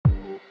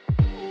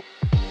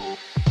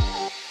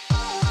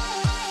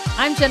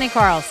I'm Jenny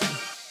Carlson.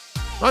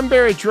 I'm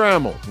Barry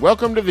Trammell.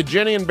 Welcome to the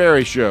Jenny and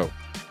Barry Show.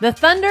 The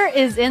Thunder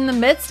is in the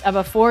midst of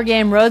a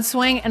 4-game road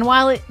swing, and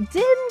while it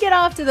didn't get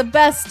off to the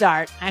best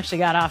start, actually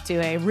got off to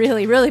a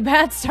really, really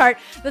bad start,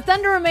 the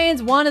Thunder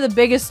remains one of the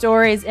biggest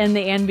stories in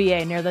the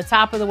NBA, near the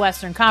top of the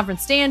Western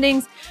Conference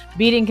standings,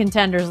 beating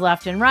contenders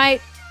left and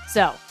right.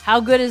 So, how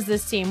good is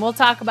this team? We'll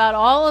talk about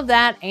all of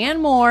that and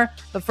more,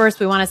 but first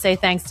we want to say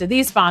thanks to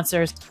these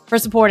sponsors for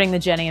supporting the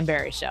Jenny and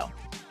Barry Show.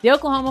 The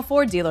Oklahoma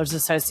Ford Dealers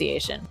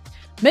Association,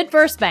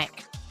 MidFirst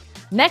Bank,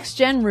 Next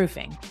Gen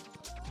Roofing,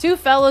 Two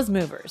Fellas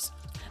Movers,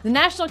 the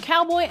National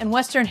Cowboy and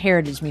Western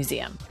Heritage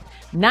Museum,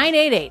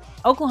 988,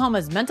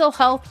 Oklahoma's mental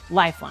health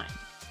lifeline.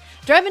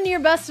 Drive into your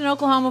best in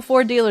Oklahoma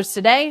Ford dealers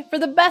today for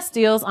the best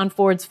deals on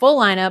Ford's full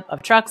lineup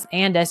of trucks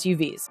and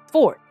SUVs.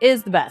 Ford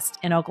is the best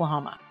in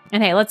Oklahoma.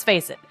 And hey, let's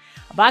face it,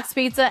 a box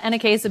pizza and a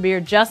case of beer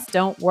just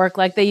don't work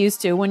like they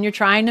used to when you're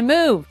trying to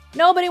move.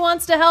 Nobody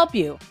wants to help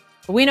you.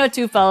 But we know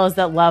two fellas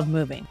that love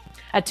moving.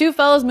 At Two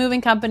Fellas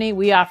Moving Company,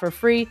 we offer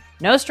free,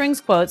 no-strings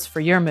quotes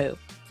for your move.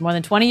 With more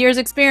than 20 years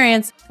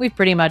experience, we've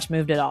pretty much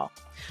moved it all.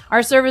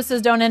 Our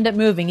services don't end up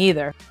moving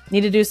either.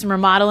 Need to do some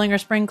remodeling or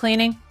spring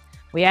cleaning?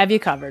 We have you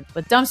covered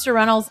with dumpster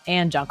rentals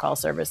and junk haul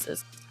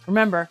services.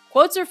 Remember,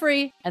 quotes are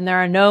free and there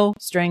are no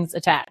strings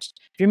attached.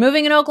 If you're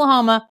moving in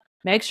Oklahoma,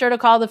 make sure to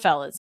call the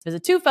fellas.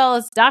 Visit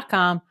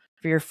twofellas.com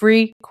for your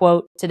free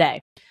quote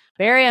today.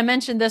 Barry, I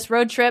mentioned this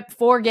road trip,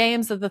 4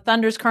 games that the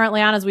Thunder's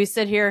currently on as we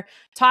sit here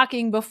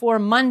talking before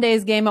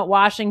Monday's game at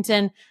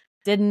Washington.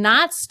 Did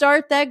not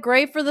start that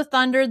great for the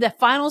Thunder. The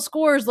final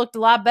scores looked a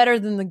lot better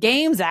than the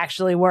games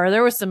actually were.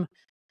 There were some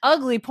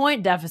ugly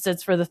point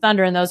deficits for the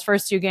Thunder in those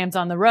first 2 games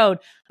on the road,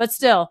 but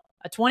still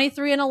a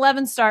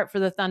 23-11 start for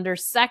the Thunder,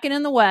 second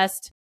in the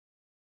West.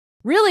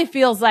 Really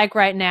feels like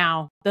right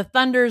now the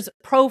Thunder's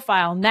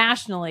profile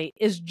nationally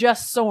is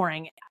just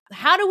soaring.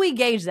 How do we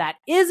gauge that?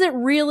 Is it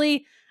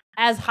really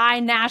as high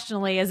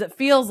nationally as it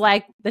feels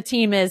like the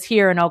team is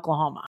here in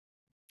Oklahoma?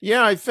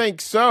 Yeah, I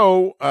think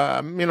so.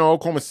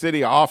 Oklahoma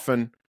City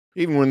often,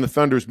 even when the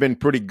Thunder's been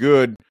pretty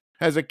good,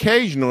 has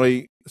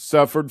occasionally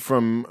suffered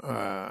from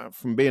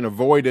being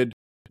avoided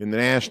in the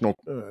national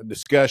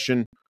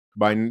discussion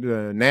by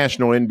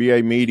national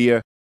NBA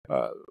media.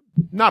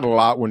 Not a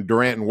lot when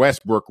Durant and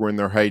Westbrook were in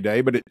their heyday,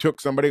 but it took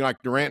somebody like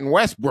Durant and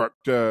Westbrook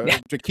to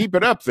keep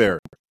it up there.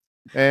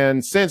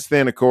 And since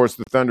then, of course,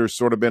 the Thunder's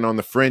sort of been on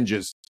the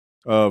fringes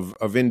of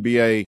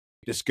NBA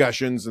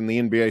discussions and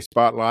the NBA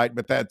spotlight,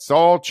 but that's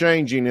all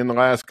changing in the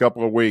last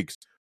couple of weeks.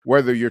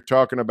 Whether you're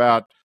talking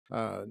about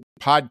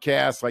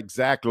podcasts like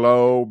Zach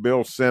Lowe,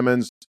 Bill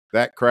Simmons,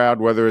 that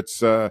crowd, whether it's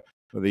the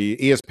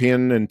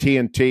ESPN and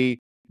TNT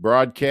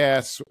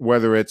broadcasts,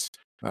 whether it's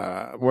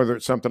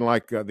something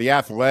like The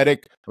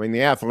Athletic. I mean,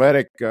 The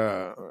Athletic,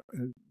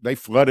 they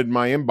flooded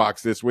my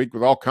inbox this week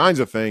with all kinds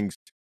of things.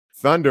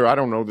 Thunder, I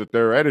don't know that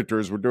their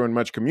editors were doing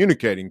much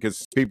communicating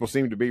because people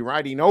seemed to be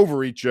writing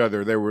over each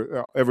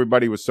other.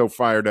 Everybody was so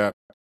fired up.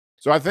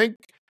 So I think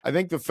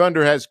the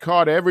Thunder has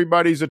caught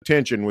everybody's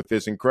attention with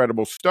this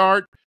incredible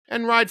start,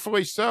 and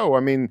rightfully so.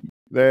 I mean,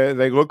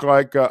 they look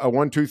like a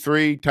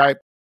 1-2-3 type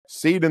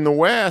seed in the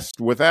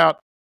West without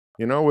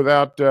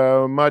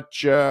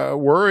much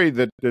worry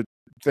that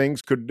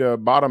things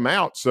could bottom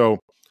out. So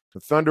the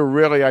Thunder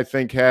really, I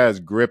think, has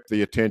gripped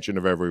the attention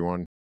of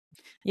everyone.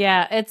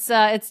 Yeah, it's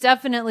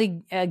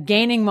definitely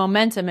gaining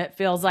momentum, it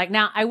feels like.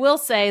 Now, I will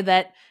say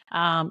that,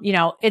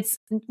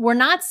 we're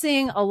not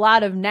seeing a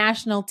lot of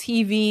national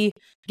TV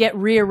get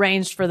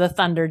rearranged for the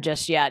Thunder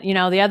just yet.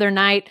 The other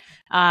night,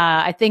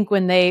 I think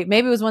when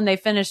they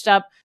finished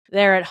up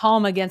there at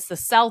home against the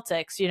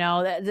Celtics,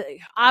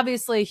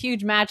 obviously a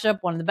huge matchup,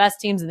 one of the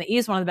best teams in the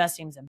East, one of the best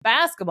teams in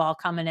basketball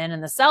coming in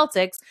the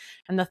Celtics,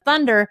 and the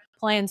Thunder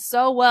playing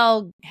so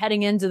well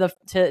heading into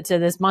to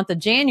this month of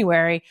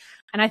January.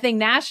 And I think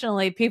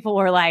nationally, people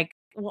were like,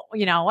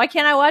 why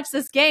can't I watch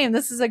this game?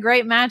 This is a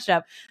great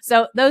matchup.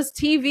 So those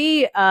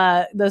TV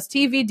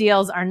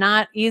deals are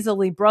not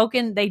easily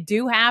broken. They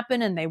do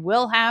happen and they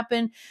will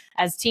happen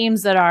as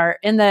teams that are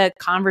in the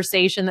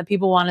conversation that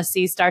people want to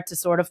see start to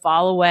sort of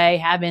fall away,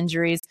 have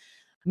injuries,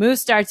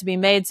 moves start to be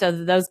made so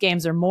that those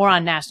games are more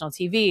on national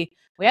TV.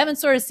 We haven't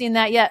sort of seen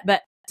that yet,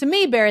 but to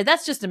me, Barry,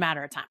 that's just a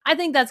matter of time. I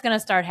think that's going to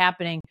start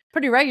happening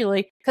pretty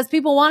regularly because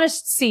people want to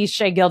see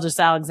Shai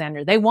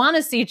Gilgeous-Alexander. They want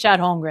to see Chet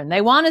Holmgren. They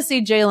want to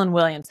see Jalen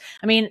Williams.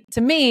 I mean, to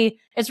me,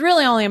 it's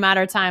really only a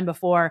matter of time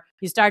before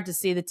you start to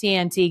see the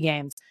TNT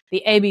games,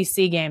 the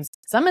ABC games.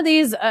 Some of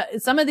these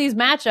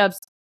matchups,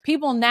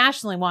 people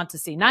nationally want to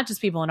see, not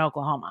just people in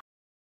Oklahoma.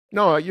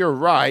 No, you're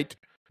right.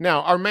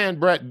 Now, our man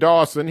Brett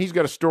Dawson, he's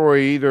got a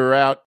story either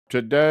out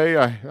today.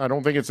 I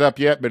don't think it's up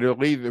yet, but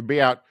it'll either be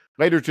out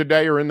later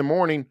today or in the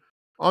morning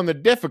on the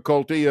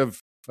difficulty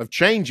of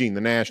changing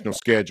the national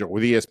schedule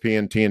with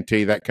ESPN,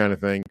 TNT, that kind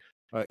of thing.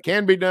 It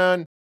can be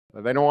done.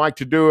 They don't like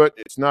to do it.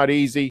 It's not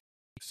easy.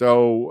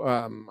 So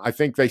I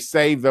think they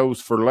save those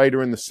for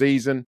later in the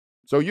season.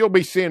 So you'll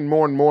be seeing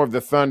more and more of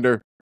the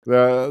Thunder.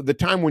 The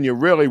time when you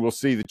really will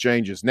see the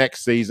changes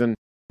next season,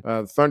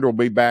 The Thunder will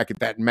be back at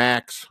that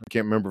max. I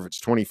can't remember if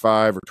it's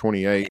 25 or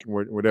 28,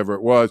 whatever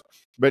it was.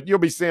 But you'll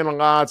be seeing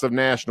lots of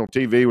national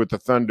TV with the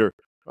Thunder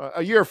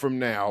a year from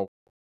now.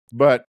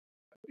 But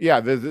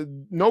yeah,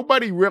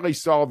 nobody really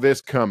saw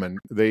this coming.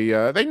 They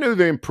knew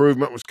the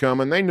improvement was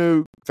coming. They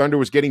knew Thunder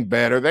was getting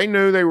better. They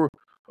knew they were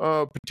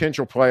a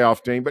potential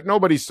playoff team, but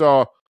nobody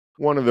saw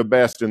one of the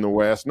best in the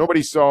West.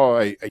 Nobody saw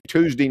a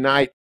Tuesday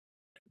night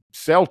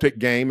Celtic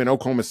game in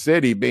Oklahoma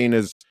City being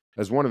as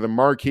one of the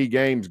marquee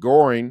games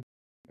going.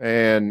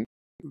 And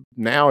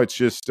now it's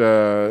just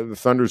the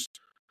Thunder's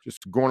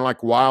just going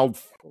like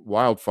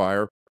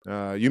wildfire.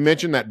 You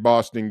mentioned that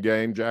Boston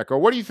game, Jacko.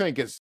 What do you think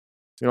is,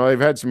 they've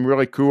had some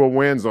really cool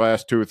wins the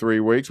last 2 or 3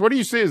 weeks. What do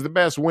you see as the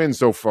best win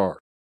so far?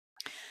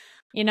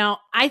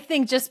 I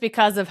think just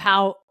because of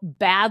how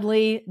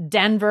badly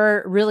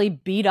Denver really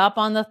beat up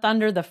on the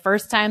Thunder the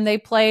first time they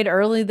played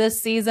early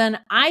this season,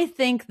 I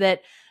think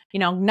that,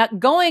 not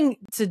going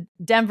to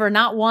Denver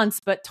not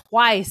once, but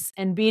twice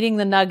and beating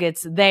the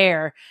Nuggets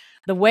there,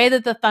 the way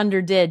that the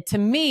Thunder did, to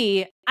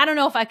me, I don't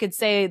know if I could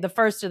say the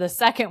first or the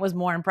second was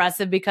more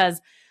impressive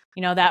because,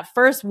 that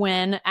first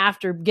win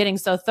after getting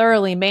so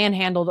thoroughly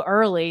manhandled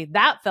early,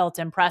 that felt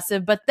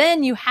impressive. But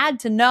then you had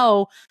to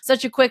know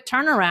such a quick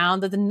turnaround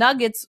that the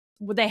Nuggets,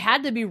 they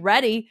had to be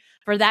ready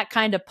for that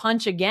kind of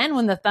punch again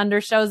when the Thunder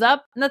shows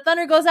up, and the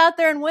Thunder goes out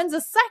there and wins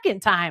a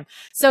second time.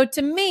 So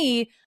to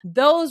me,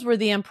 those were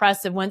the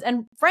impressive wins.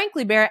 And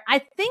frankly, Barrett, I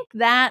think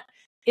that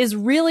is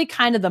really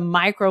kind of the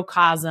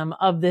microcosm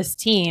of this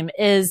team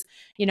is,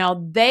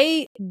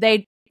 they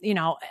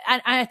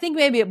I think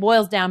maybe it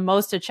boils down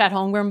most to Chet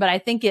Holmgren, but I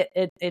think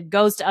it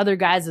goes to other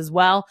guys as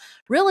well.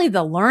 Really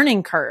the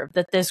learning curve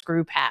that this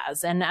group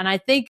has. And I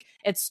think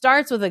it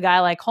starts with a guy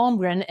like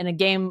Holmgren in a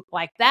game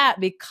like that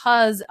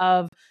because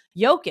of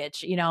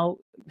Jokic.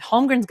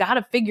 Holmgren's got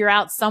to figure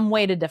out some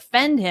way to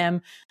defend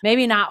him,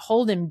 maybe not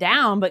hold him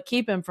down, but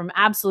keep him from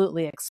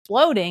absolutely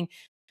exploding.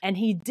 And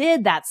he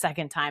did that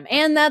second time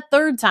and that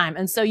third time.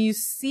 And so you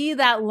see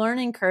that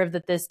learning curve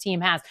that this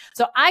team has.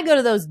 So I go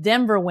to those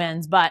Denver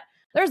wins, but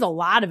there's a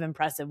lot of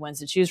impressive wins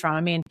to choose from.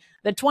 I mean,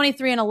 the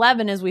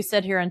 23-11, as we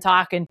sit here and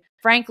talk, and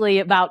frankly,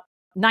 about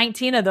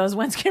 19 of those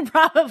wins can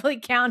probably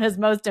count as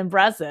most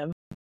impressive.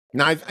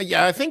 Now,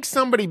 I think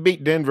somebody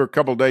beat Denver a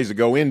couple of days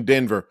ago in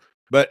Denver,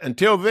 but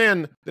until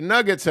then, the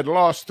Nuggets had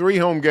lost 3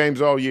 home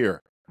games all year.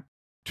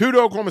 2 to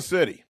Oklahoma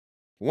City,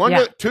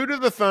 2 to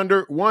the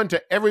Thunder, 1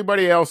 to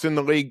everybody else in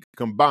the league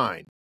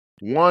combined.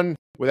 1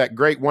 with that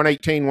great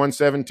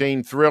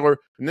 118-117 thriller,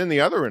 and then the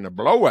other in a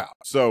blowout.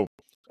 So,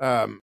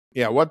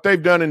 yeah, what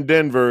they've done in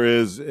Denver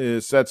is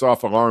sets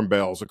off alarm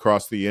bells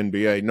across the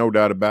NBA, no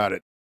doubt about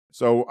it.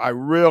 So I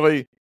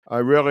really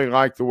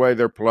like the way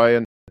they're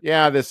playing.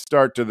 Yeah, this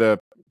start to the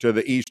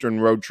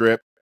Eastern road trip,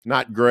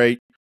 not great.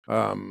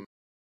 Some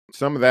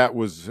of that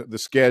was the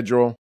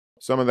schedule.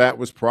 Some of that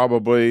was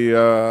probably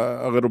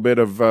a little bit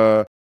of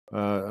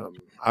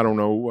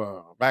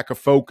lack of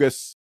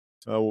focus.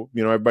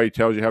 Everybody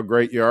tells you how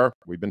great you are.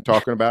 We've been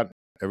talking about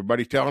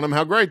everybody telling them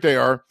how great they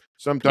are.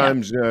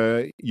 Sometimes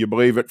you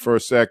believe it for a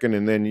second,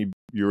 and then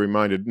you're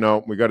reminded,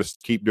 no, we got to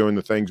keep doing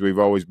the things we've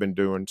always been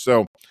doing.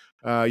 So,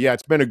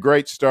 it's been a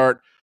great start.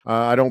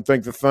 I don't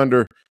think the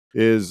Thunder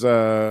is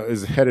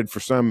headed for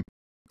some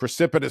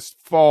precipitous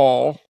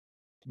fall,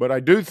 but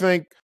I do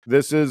think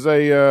this is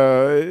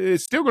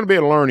it's still going to be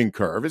a learning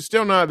curve. It's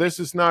still not.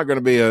 This is not going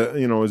to be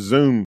a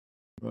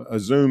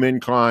zoom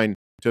incline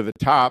to the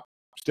top.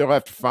 Still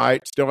have to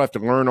fight. Still have to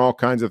learn all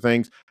kinds of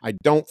things. I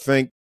don't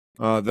think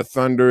the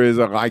Thunder is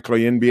a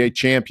likely NBA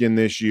champion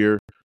this year,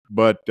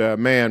 but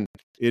man,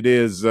 it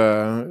is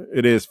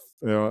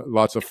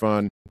lots of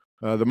fun.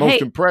 The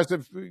most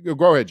impressive.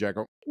 Go ahead,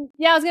 Jacko.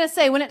 Yeah, I was going to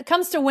say, when it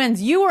comes to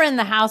wins, you were in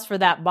the house for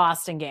that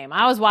Boston game.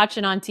 I was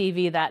watching on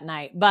TV that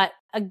night, but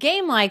a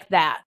game like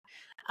that,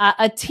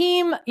 a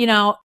team,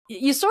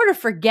 you sort of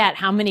forget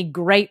how many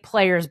great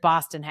players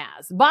Boston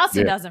has.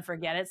 Boston doesn't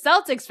forget it.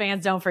 Celtics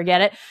fans don't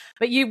forget it,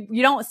 but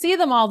you don't see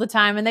them all the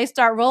time, and they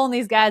start rolling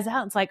these guys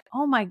out. It's like,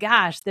 oh my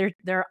gosh,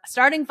 their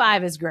starting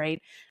 5 is great.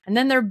 And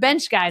then their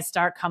bench guys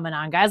start coming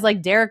on, guys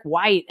like Derek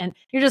White. And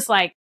you're just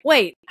like,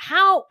 wait,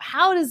 how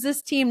does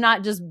this team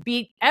not just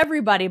beat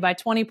everybody by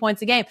 20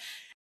 points a game?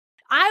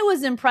 I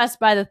was impressed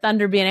by the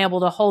Thunder being able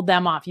to hold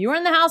them off. You were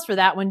in the house for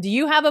that one. Do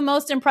you have a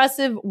most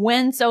impressive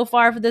win so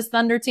far for this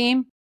Thunder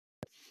team?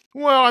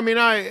 Well, I mean,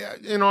 I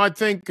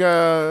think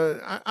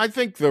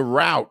the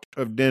route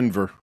of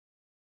Denver,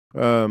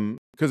 because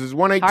it's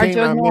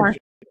 118.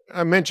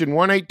 I mentioned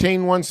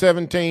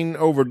 118-117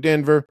 over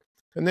Denver,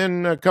 and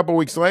then a couple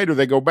weeks later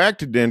they go back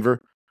to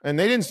Denver, and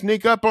they didn't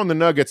sneak up on the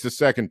Nuggets the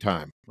second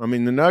time. I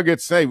mean, the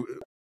Nuggets they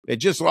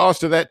just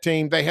lost to that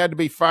team. They had to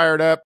be fired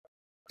up,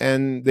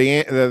 and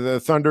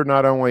the Thunder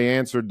not only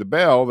answered the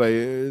bell,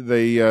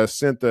 they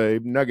sent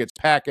the Nuggets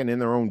packing in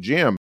their own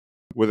gym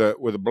with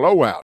a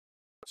blowout.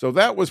 So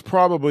that was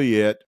probably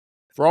it.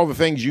 For all the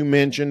things you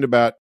mentioned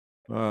about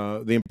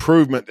the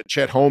improvement that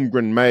Chet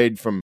Holmgren made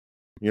from,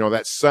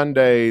 that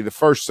Sunday, the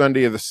first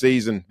Sunday of the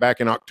season back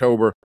in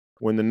October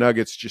when the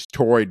Nuggets just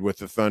toyed with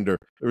the Thunder.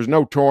 There was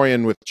no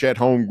toying with Chet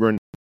Holmgren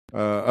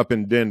up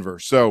in Denver.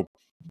 So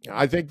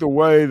I think the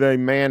way they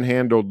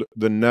manhandled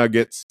the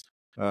Nuggets,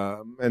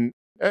 and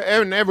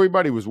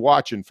everybody was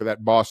watching for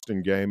that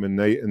Boston game, and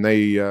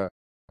they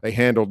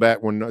handled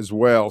that one as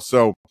well.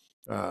 So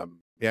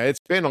yeah, it's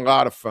been a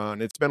lot of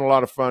fun. It's been a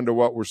lot of fun to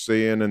what we're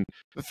seeing, and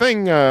the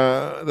thing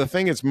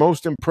that's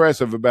most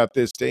impressive about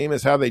this team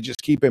is how they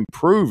just keep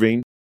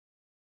improving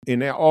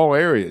in all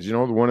areas. You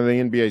know, one of the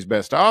NBA's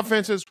best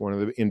offenses, one of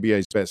the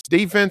NBA's best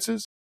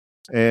defenses,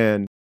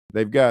 and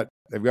they've got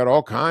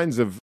all kinds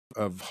of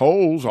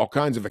holes, all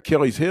kinds of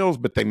Achilles heels,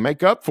 but they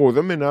make up for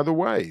them in other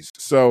ways.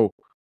 So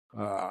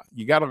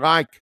you gotta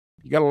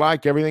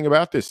like everything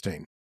about this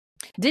team.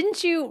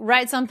 Didn't you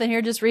write something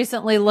here just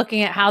recently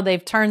looking at how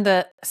they've turned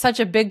such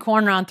a big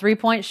corner on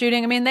 3-point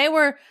shooting? I mean, they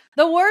were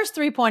the worst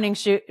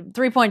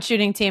 3-point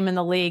shooting team in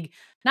the league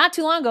not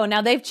too long ago.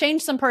 Now they've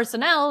changed some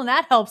personnel and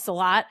that helps a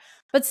lot,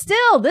 but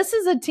still, this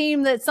is a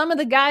team that some of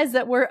the guys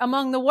that were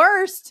among the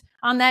worst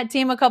on that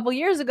team a couple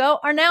years ago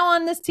are now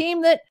on this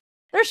team that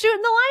they're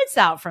shooting the lights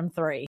out from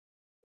 3.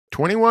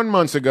 21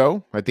 months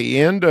ago, at the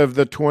end of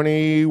the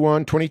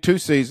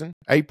 21-22 season,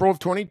 April of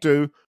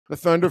 22, the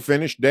Thunder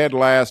finished dead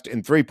last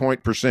in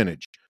 3-point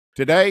percentage.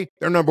 Today,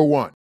 they're number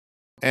 1.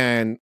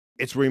 And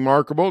it's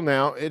remarkable.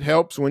 Now, it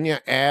helps when you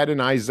add an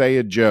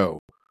Isaiah Joe,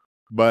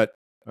 but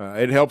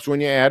it helps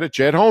when you add a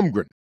Chet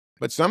Holmgren.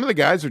 But some of the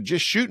guys are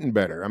just shooting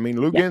better. I mean,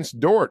 Luguentz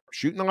Dort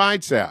shooting the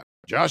lights out.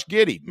 Josh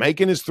Giddey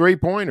making his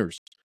 3-pointers.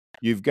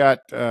 You've got,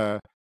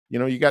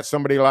 you got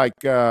somebody like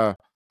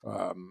Aaron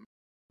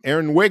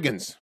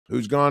Wiggins,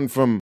 who's gone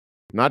from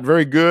not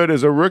very good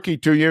as a rookie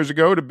 2 years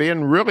ago to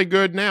being really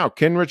good now.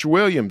 Kenrich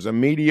Williams, a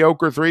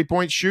mediocre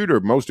 3-point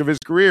shooter most of his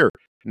career,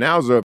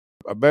 now's a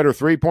better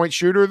 3-point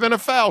shooter than a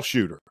foul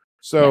shooter.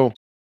 So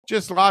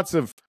just lots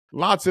of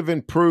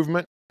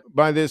improvement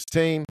by this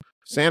team.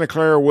 Santa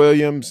Clara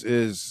Williams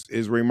is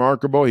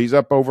remarkable. He's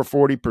up over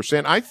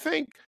 40%. I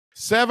think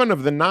 7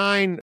 of the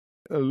 9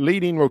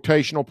 leading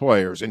rotational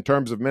players in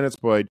terms of minutes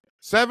played,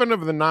 7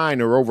 of the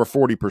 9 are over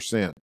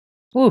 40%.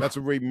 Oof. That's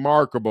a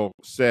remarkable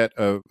set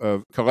of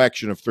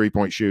collection of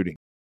 3-point shooting.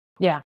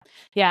 Yeah.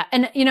 Yeah.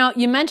 And,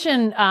 you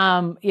mentioned,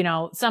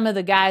 some of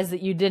the guys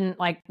that you didn't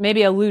like,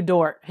 maybe a Lou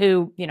Dort,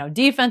 who,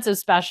 defensive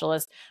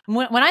specialist.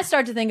 When I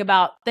start to think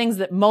about things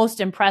that most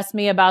impress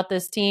me about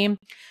this team,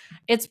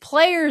 it's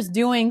players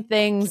doing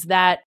things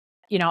that,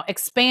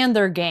 expand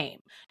their game.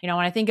 When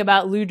I think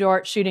about Lou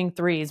Dort shooting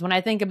threes, when I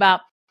think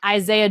about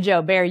Isaiah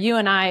Joe, Bear, you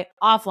and I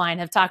offline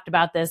have talked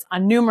about this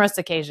on numerous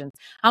occasions,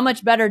 how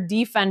much better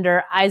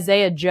defender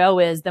Isaiah Joe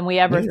is than we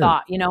ever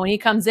thought. When he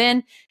comes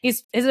in,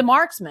 he's a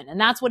marksman, and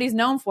that's what he's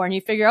known for. And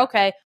you figure,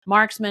 okay,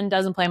 marksman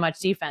doesn't play much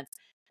defense.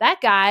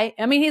 That guy,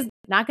 I mean, he's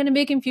not going to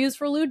be confused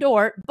for Lou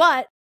Dort,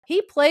 but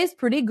he plays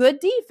pretty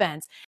good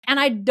defense. And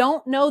I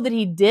don't know that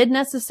he did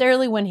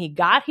necessarily when he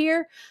got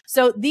here.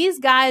 So these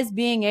guys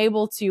being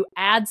able to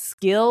add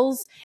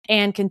skills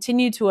and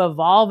continue to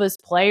evolve as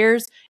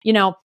players,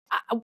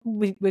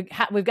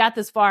 we've got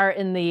this far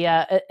in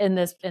the in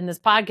this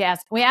podcast.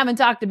 We haven't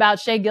talked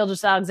about Shai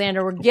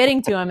Gilgeous-Alexander. We're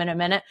getting to him in a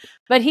minute,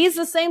 but he's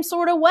the same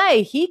sort of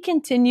way. He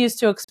continues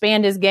to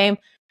expand his game.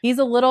 He's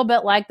a little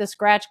bit like the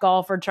scratch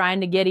golfer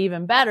trying to get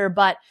even better,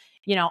 but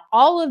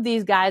all of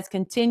these guys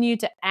continue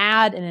to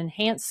add and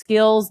enhance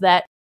skills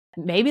that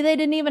maybe they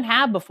didn't even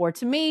have before.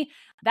 To me,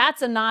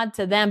 that's a nod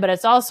to them, but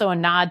it's also a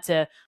nod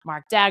to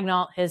Mark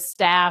Daigneault, his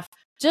staff,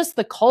 just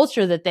the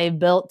culture that they've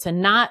built to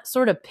not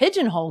sort of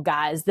pigeonhole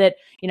guys that,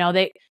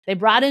 they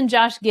brought in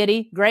Josh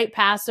Giddey, great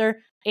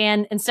passer.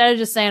 And instead of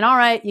just saying, all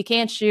right, you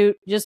can't shoot,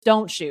 just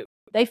don't shoot.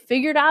 They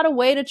figured out a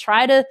way to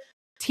try to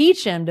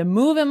teach him, to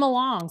move him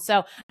along.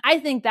 So I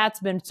think that's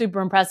been super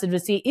impressive to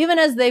see. Even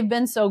as they've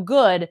been so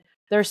good,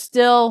 they're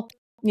still,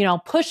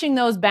 pushing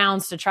those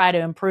bounds to try to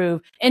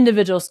improve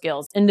individual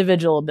skills,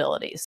 individual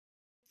abilities.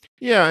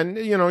 Yeah, and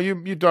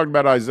you talked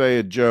about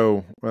Isaiah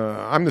Joe.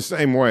 I'm the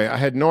same way. I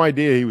had no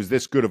idea he was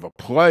this good of a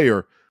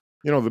player.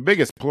 The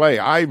biggest play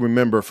I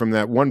remember from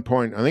that 1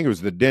 point, I think it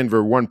was the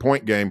Denver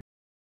 1-point game.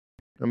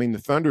 I mean, the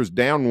Thunder's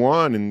down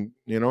 1, and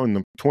in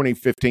the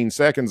 15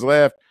 seconds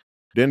left,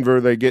 Denver,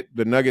 they get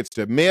the Nuggets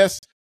to miss,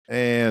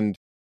 and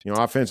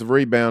offensive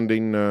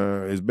rebounding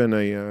has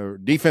been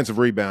defensive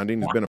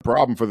rebounding has been a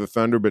problem for the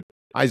Thunder. But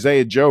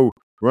Isaiah Joe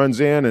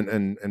runs in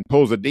and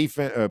pulls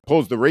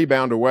the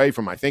rebound away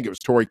from, I think it was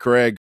Torrey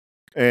Craig,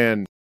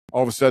 and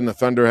all of a sudden the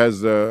Thunder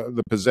has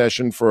the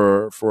possession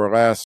for a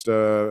last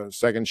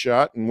second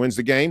shot and wins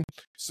the game.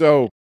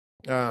 So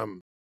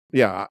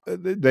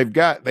they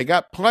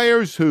got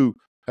players who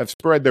have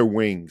spread their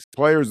wings,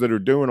 players that are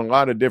doing a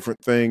lot of different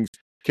things.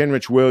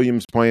 Kenrich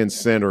Williams playing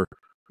center,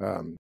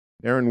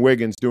 Aaron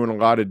Wiggins doing a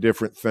lot of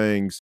different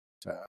things.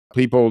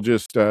 People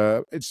just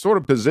it's sort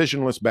of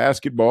positionless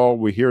basketball.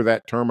 We hear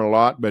that term a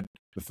lot, but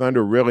the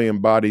Thunder really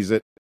embodies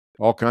it.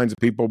 All kinds of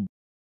people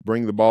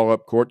bring the ball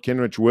up court.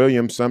 Kenrich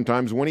Williams,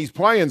 sometimes when he's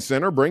playing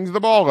center, brings the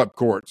ball up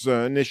court,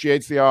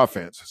 initiates the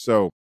offense.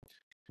 So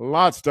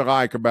lots to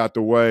like about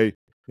the way,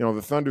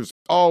 the Thunder's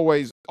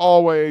always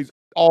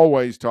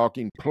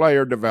talking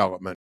player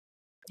development.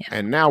 Yeah.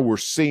 And now we're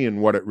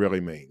seeing what it really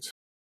means.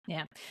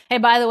 Yeah. Hey,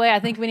 by the way, I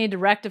think we need to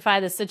rectify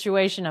the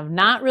situation of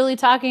not really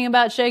talking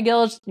about Shai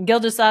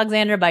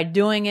Gilgeous-Alexander by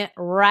doing it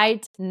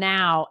right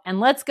now. And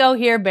let's go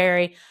here,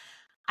 Barry.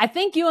 I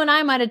think you and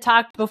I might have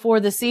talked before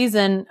the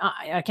season.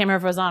 I can't remember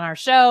if it was on our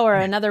show or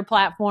another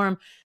platform.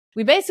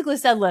 We basically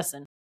said,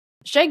 listen,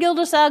 Shai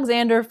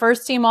Gilgeous-Alexander,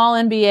 first team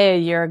All-NBA a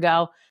year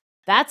ago.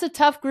 That's a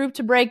tough group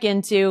to break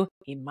into.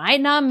 He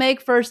might not make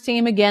first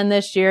team again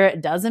this year.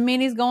 It doesn't mean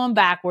he's going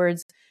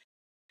backwards.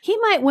 He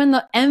might win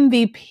the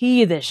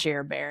MVP this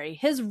year, Barry.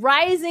 His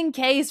rising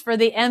case for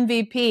the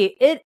MVP,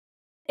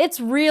 it's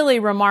really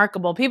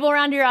remarkable. People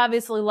around here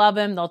obviously love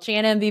him. They'll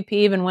chant MVP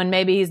even when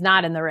maybe he's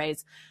not in the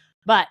race.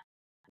 But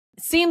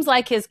it seems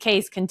like his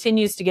case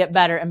continues to get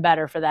better and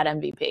better for that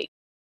MVP.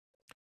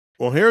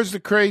 Well, here's the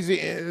crazy,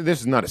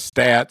 this is not a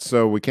stat,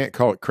 so we can't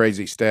call it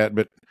crazy stat,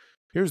 but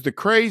here's the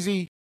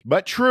crazy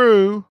but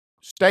true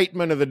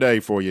statement of the day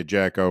for you,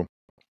 Jacko.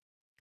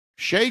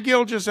 Shai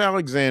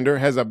Gilgeous-Alexander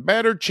has a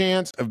better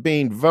chance of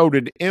being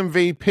voted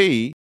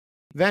MVP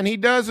than he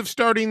does of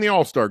starting the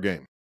All-Star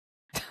game.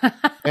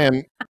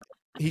 And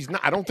he's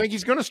not. I don't think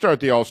he's going to start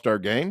the All-Star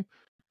game.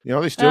 You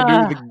know, they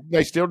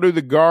still do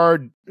the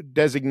guard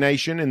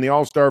designation in the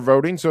All-Star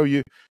voting. So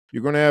you're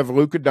going to have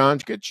Luka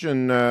Doncic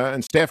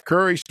and Steph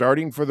Curry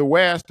starting for the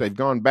West. They've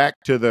gone back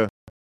to the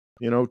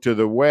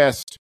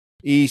West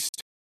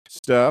East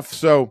stuff.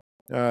 So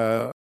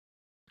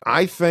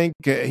I think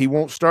he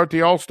won't start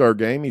the All-Star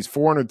game. He's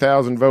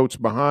 400,000 votes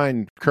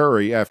behind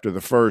Curry after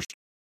the first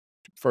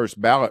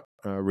ballot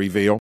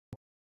reveal.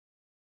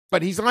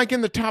 But he's like in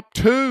the top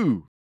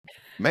 2,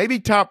 maybe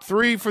top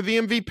 3 for the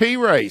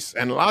MVP race.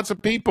 And lots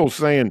of people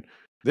saying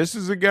this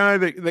is a guy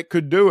that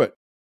could do it.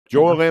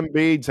 Joel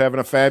Embiid's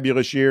having a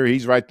fabulous year.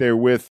 He's right there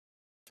with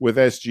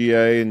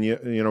SGA, and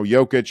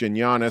Jokic and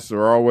Giannis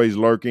are always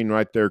lurking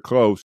right there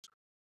close.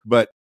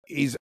 But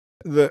he's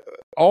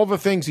all the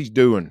things he's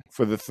doing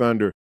for the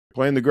Thunder,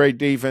 playing the great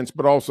defense,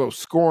 but also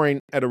scoring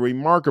at a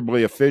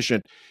remarkably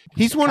efficient.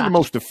 He's one of the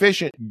most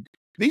efficient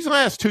these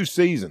last 2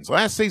 seasons,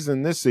 last season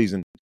and this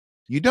season.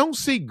 You don't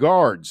see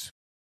guards,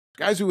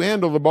 guys who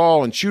handle the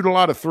ball and shoot a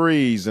lot of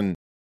threes, and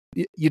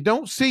you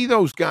don't see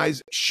those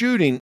guys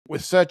shooting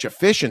with such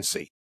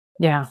efficiency.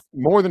 Yeah.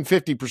 More than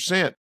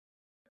 50%.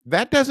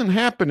 That doesn't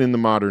happen in the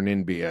modern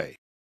NBA.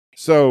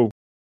 So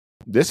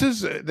this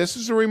is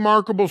a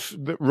remarkable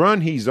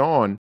run he's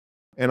on.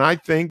 And I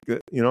think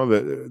that,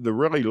 the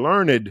really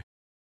learned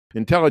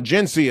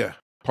intelligentsia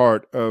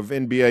part of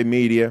NBA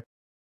media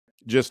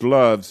just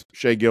loves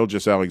Shai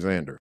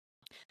Gilgeous-Alexander.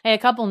 Hey, a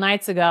couple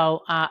nights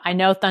ago, I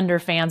know Thunder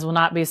fans will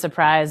not be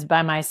surprised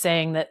by my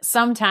saying that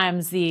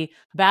sometimes the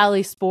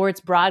Bally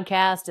Sports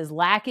broadcast is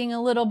lacking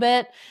a little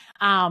bit.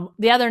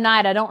 The other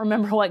night, I don't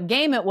remember what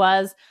game it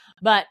was,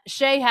 but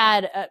Shai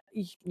had a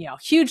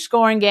huge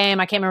scoring game.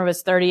 I can't remember if it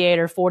was 38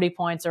 or 40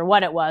 points or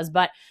what it was,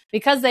 but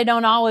because they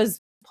don't always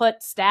put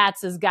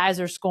stats as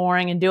guys are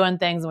scoring and doing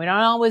things, and we don't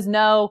always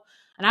know.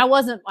 And I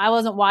wasn't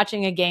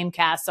watching a game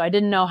cast, so I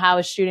didn't know how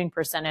his shooting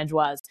percentage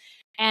was.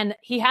 And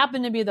he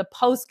happened to be the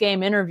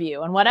post-game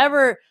interview. And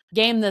whatever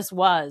game this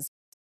was,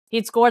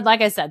 he'd scored,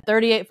 like I said,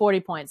 38, 40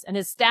 points. And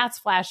his stats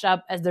flash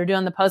up as they're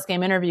doing the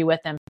post-game interview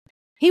with him.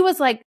 He was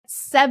like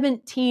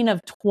 17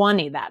 of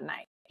 20 that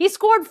night. He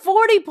scored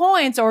 40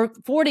 points or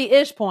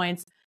 40-ish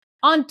points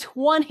on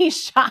 20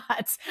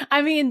 shots.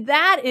 I mean,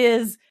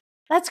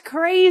 that's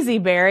crazy,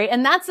 Barry.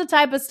 And that's the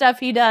type of stuff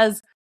he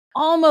does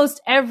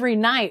almost every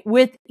night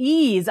with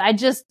ease.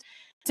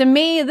 To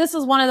me, this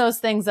is one of those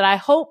things that I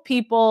hope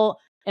people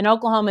in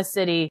Oklahoma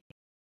City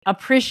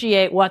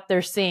appreciate what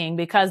they're seeing,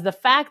 because the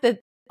fact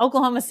that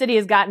Oklahoma City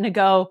has gotten to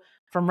go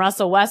from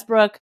Russell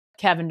Westbrook,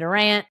 Kevin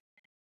Durant,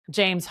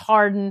 James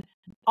Harden,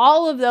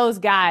 all of those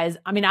guys,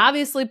 I mean,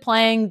 obviously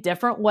playing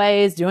different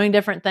ways, doing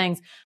different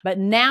things, but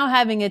now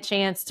having a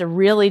chance to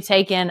really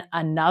take in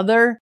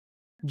another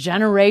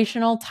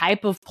generational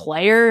type of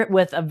player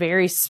with a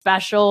very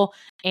special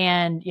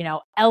and,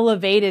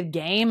 elevated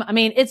game. I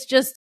mean,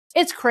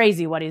 it's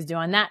crazy what he's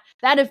doing. That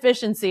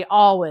efficiency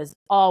always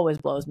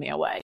blows me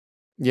away.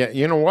 Yeah,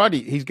 you know what?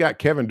 He's got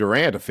Kevin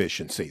Durant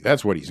efficiency.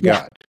 That's what he's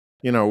got.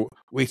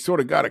 We sort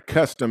of got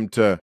accustomed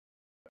to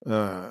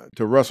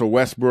Russell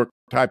Westbrook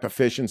type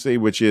efficiency,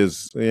 which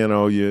is,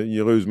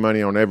 you lose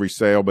money on every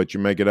sale, but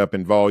you make it up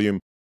in volume.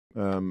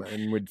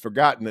 And we'd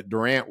forgotten that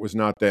Durant was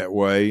not that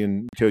way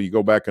until you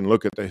go back and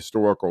look at the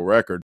historical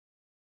record.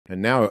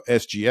 And now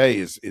SGA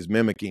is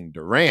mimicking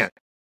Durant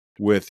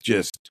with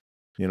just,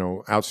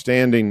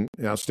 outstanding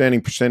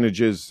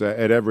percentages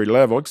at every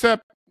level,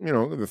 except, the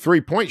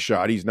 3-point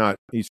shot.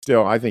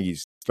 I think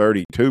he's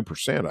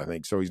 32%, I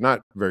think. So he's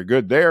not very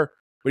good there,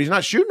 but he's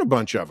not shooting a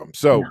bunch of them.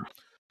 So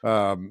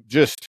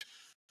just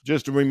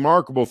a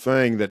remarkable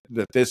thing that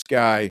this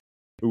guy,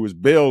 who was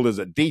billed as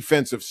a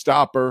defensive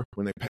stopper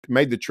when they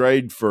made the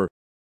trade for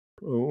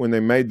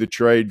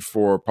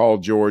Paul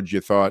George, you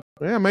thought,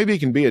 maybe he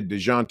can be a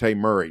DeJounte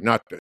Murray.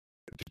 Not at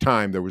the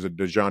time there was a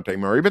DeJounte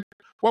Murray, but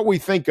what we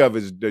think of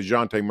as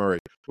DeJounte Murray,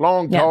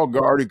 long, tall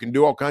guard who can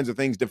do all kinds of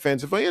things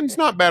defensively, and it's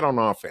not bad on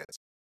offense.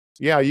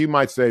 Yeah, you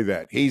might say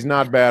that. He's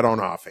not bad on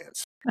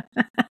offense.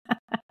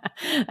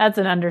 That's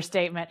an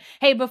understatement.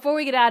 Hey, before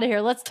we get out of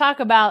here, let's talk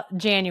about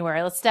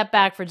January. Let's step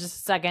back for just a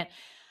second.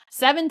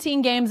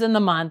 17 games in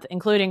the month,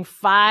 including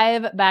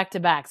 5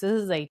 back-to-backs. This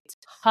is a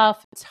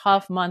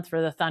tough month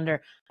for the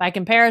Thunder. By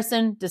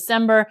comparison,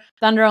 December,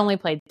 Thunder only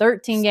played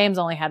 13 games,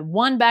 only had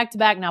 1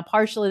 back-to-back. Now,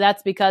 partially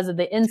that's because of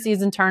the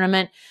in-season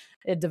tournament.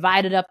 It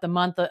divided up the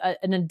month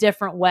in a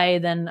different way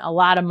than a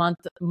lot of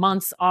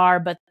months are,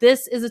 but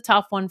this is a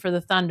tough one for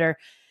the Thunder.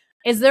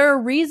 Is there a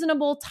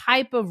reasonable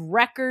type of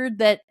record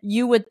that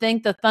you would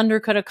think the Thunder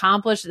could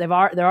accomplish? They're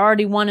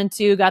already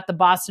 1-2, got the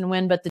Boston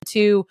win, but the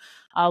 2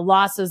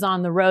 losses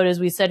on the road, as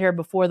we said here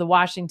before the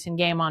Washington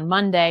game on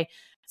Monday.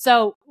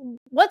 So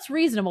what's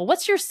reasonable?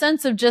 What's your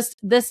sense of just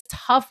this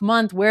tough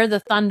month where the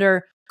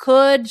Thunder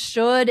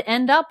should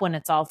end up when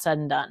it's all said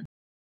and done?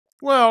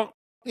 Well,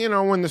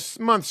 when this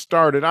month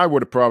started, I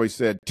would have probably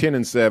said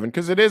 10-7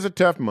 because it is a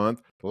tough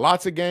month.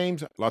 Lots of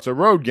games, lots of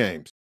road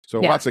games. So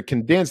lots of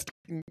condensed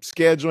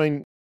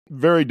scheduling,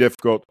 very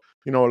difficult.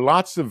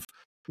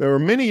 There are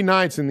many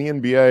nights in the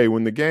NBA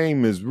when the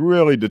game is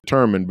really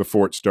determined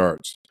before it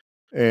starts.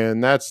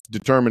 And that's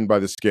determined by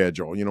the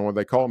schedule. What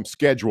they call them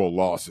schedule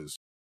losses.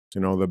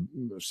 The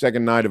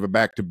second night of a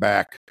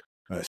back-to-back,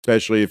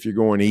 especially if you're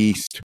going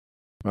east,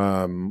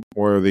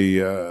 or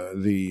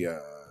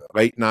the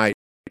late night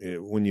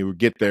when you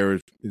get there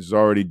is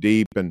already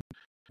deep and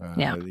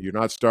you're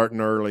not starting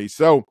early.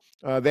 So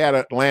that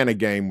Atlanta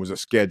game was a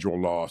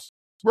schedule loss.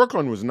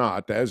 Brooklyn was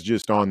not. That's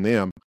just on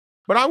them.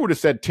 But I would have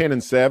said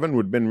 10-7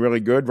 would have been really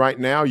good. Right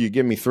now, you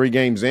give me 3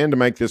 games in to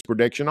make this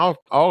prediction.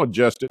 I'll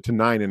adjust it to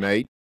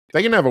 9-8. If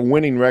they can have a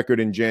winning record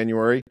in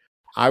January,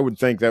 I would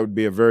think that would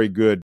be a very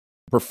good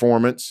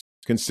performance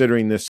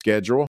considering this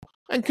schedule.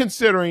 And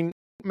considering,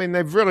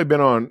 they've really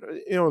been on,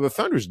 the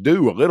Thunder's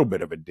do a little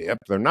bit of a dip.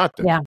 They're not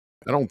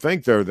I don't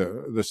think they're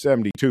the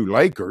 72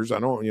 Lakers. I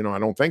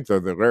don't think they're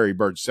the Larry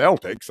Bird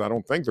Celtics. I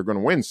don't think they're going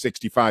to win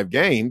 65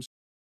 games.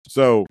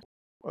 So,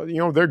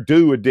 they're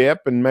due a dip,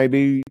 and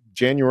maybe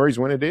January's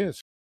when it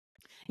is.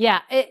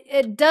 Yeah,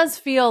 it does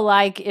feel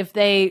like if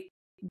they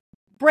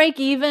break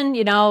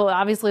even,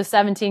 obviously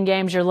 17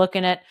 games, you're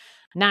looking at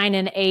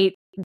 9-8,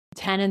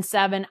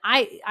 10-7.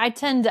 I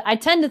tend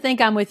to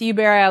think I'm with you,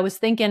 Barry. I was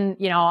thinking,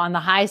 on the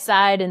high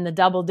side in the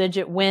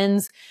double-digit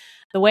wins,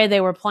 the way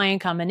they were playing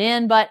coming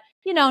in, but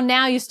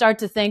now you start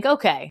to think,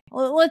 okay,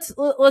 let's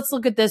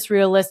look at this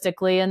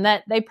realistically, and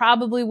that they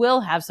probably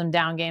will have some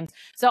down games.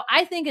 So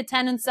I think a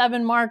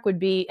 10-7 mark would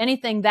be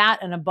anything that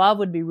and above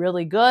would be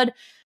really good.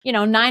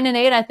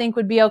 9-8 I think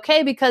would be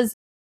okay, because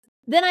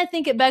then I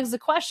think it begs the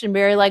question,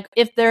 Barry, like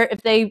if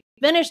they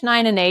finish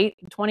 9-8,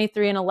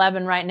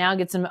 23-11 right now,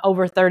 gets them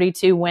over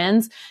 32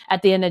 wins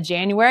at the end of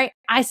January,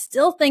 I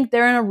still think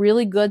they're in a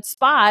really good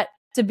spot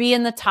to be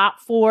in the top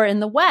 4 in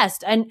the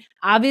West. And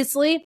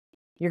obviously,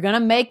 you're going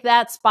to make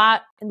that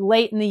spot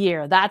late in the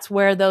year. That's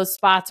where those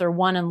spots are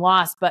won and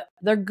lost. But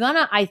they're going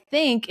to, I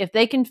think, if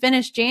they can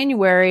finish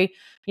January,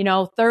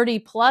 30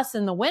 plus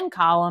in the win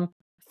column,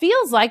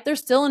 feels like they're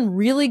still in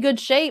really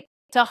good shape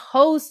to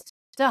host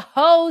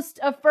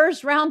a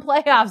first round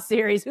playoff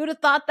series. Who'd have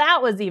thought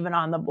that was even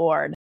on the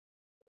board?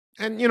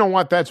 And you know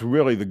what? That's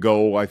really the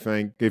goal, I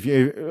think. If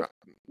you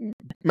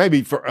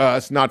maybe for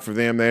us, not for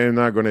them, they're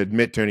not going to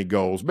admit to any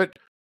goals, but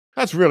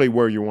that's really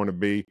where you want to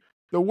be.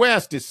 The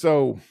West is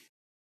so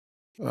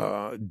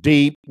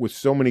deep with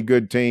so many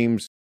good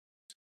teams.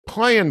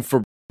 Playing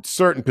for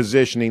certain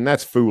positioning,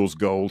 that's fool's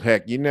gold.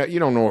 Heck, you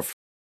don't know if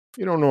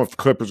the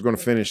Clippers are going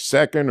to finish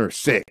 2nd or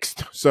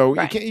 6th. So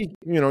right.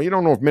 you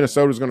don't know if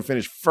Minnesota's going to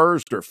finish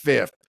 1st or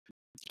 5th.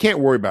 You can't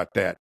worry about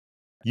that.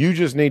 You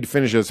just need to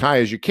finish as high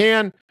as you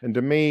can. And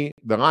to me,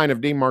 the line of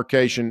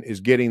demarcation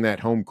is getting that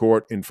home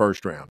court in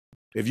first round.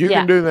 If you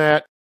can do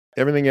that,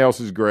 everything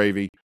else is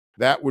gravy.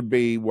 That would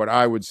be what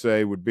I would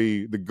say would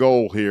be the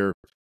goal here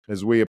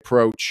as we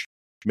approach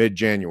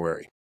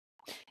mid-January.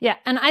 Yeah,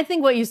 and I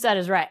think what you said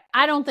is right.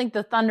 I don't think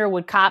the Thunder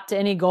would cop to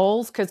any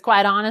goals because,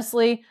 quite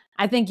honestly,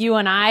 I think you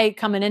and I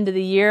coming into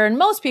the year, and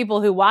most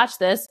people who watch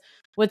this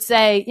would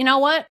say, you know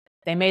what?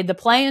 They made the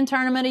play-in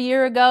tournament a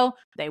year ago.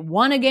 They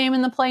won a game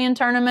in the play-in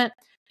tournament.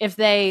 If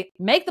they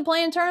make the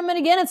play-in tournament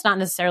again, it's not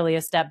necessarily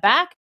a step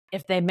back.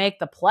 If they make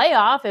the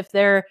playoff, if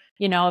they're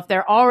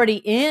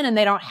already in and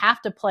they don't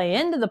have to play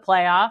into the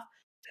playoff,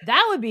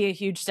 that would be a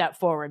huge step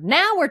forward.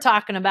 Now we're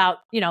talking about,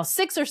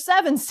 6 or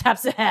 7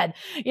 steps ahead.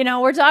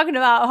 We're talking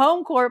about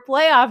home court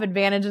playoff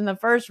advantage in the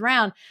first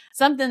round,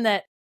 something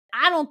that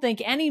I don't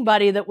think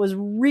anybody that was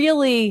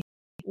really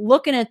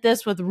looking at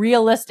this with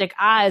realistic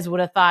eyes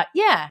would have thought,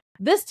 yeah,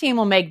 this team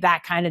will make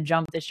that kind of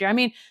jump this year. I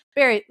mean,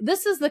 Barry,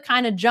 this is the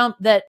kind of jump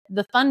that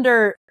the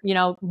Thunder,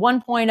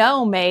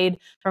 1.0 made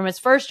from its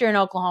first year in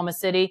Oklahoma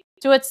City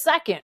to its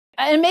second,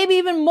 and maybe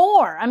even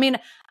more. I mean,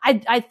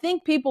 I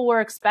think people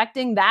were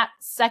expecting that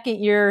second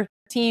year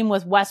team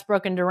with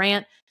Westbrook and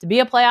Durant to be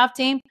a playoff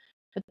team,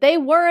 but they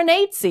were an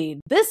 8 seed.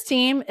 This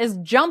team is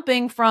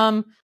jumping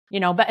from,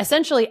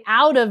 essentially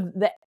out of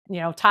the,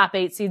 top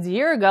 8 seeds a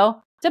year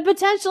ago to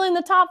potentially in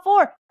the top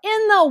 4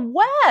 in the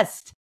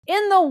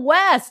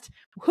West.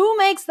 Who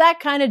makes that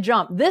kind of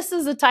jump? This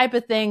is the type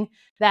of thing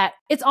that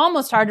it's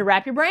almost hard to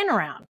wrap your brain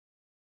around.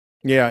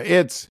 Yeah,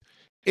 it's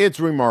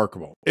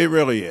remarkable. It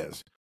really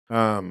is.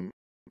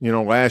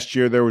 Last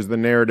year there was the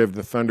narrative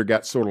the Thunder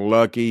got sort of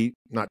lucky,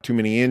 not too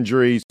many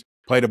injuries,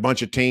 played a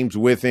bunch of teams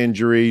with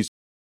injuries.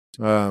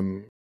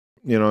 And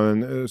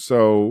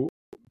so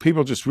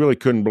people just really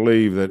couldn't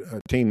believe that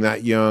a team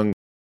that young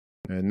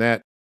and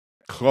that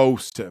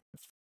close to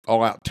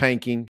all-out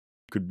tanking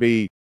could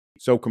be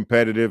so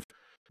competitive.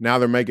 Now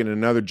they're making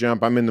another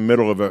jump. I'm in the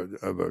middle of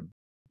a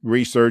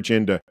research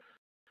into,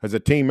 has a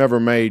team ever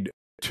made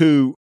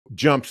 2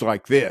 jumps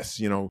like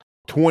this,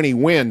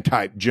 20-win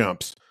type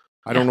jumps.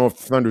 I don't know if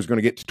the Thunder's going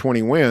to get to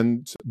 20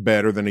 wins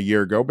better than a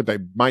year ago, but they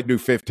might do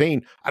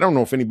 15. I don't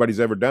know if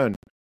anybody's ever done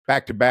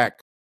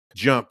back-to-back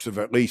jumps of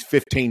at least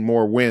 15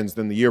 more wins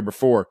than the year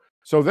before.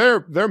 So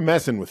they're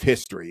messing with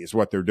history is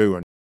what they're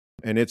doing.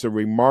 And it's a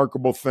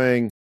remarkable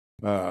thing.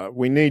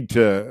 We need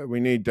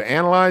to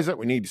analyze it.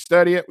 We need to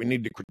study it. We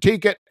need to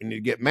critique it. We need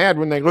to get mad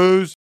when they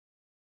lose.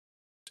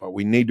 But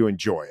we need to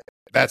enjoy it.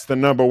 That's the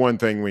number one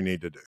thing we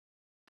need to do.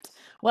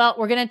 Well,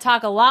 we're going to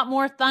talk a lot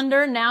more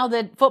Thunder now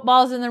that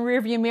football's in the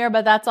rearview mirror,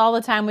 but that's all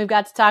the time we've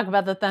got to talk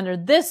about the Thunder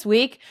this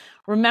week.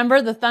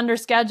 Remember the Thunder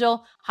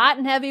schedule, hot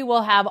and heavy.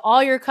 We'll have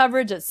all your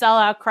coverage at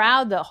Sellout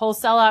Crowd. The whole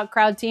Sellout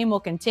Crowd team will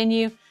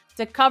continue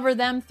to cover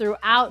them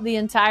throughout the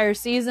entire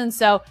season.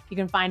 So you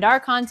can find our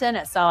content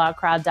at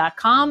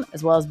selloutcrowd.com,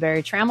 as well as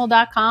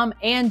barrytrammell.com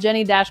and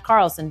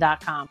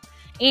jenny-carlson.com.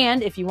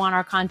 And if you want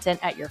our content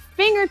at your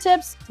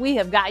fingertips, we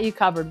have got you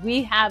covered.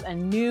 We have a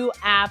new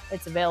app.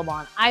 It's available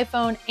on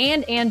iPhone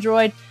and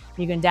Android.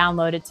 You can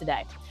download it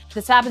today. If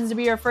this happens to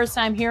be your first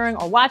time hearing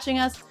or watching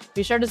us,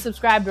 be sure to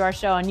subscribe to our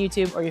show on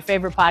YouTube or your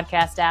favorite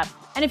podcast app.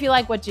 And if you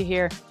like what you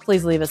hear,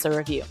 please leave us a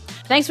review.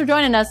 Thanks for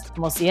joining us, and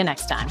we'll see you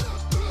next time.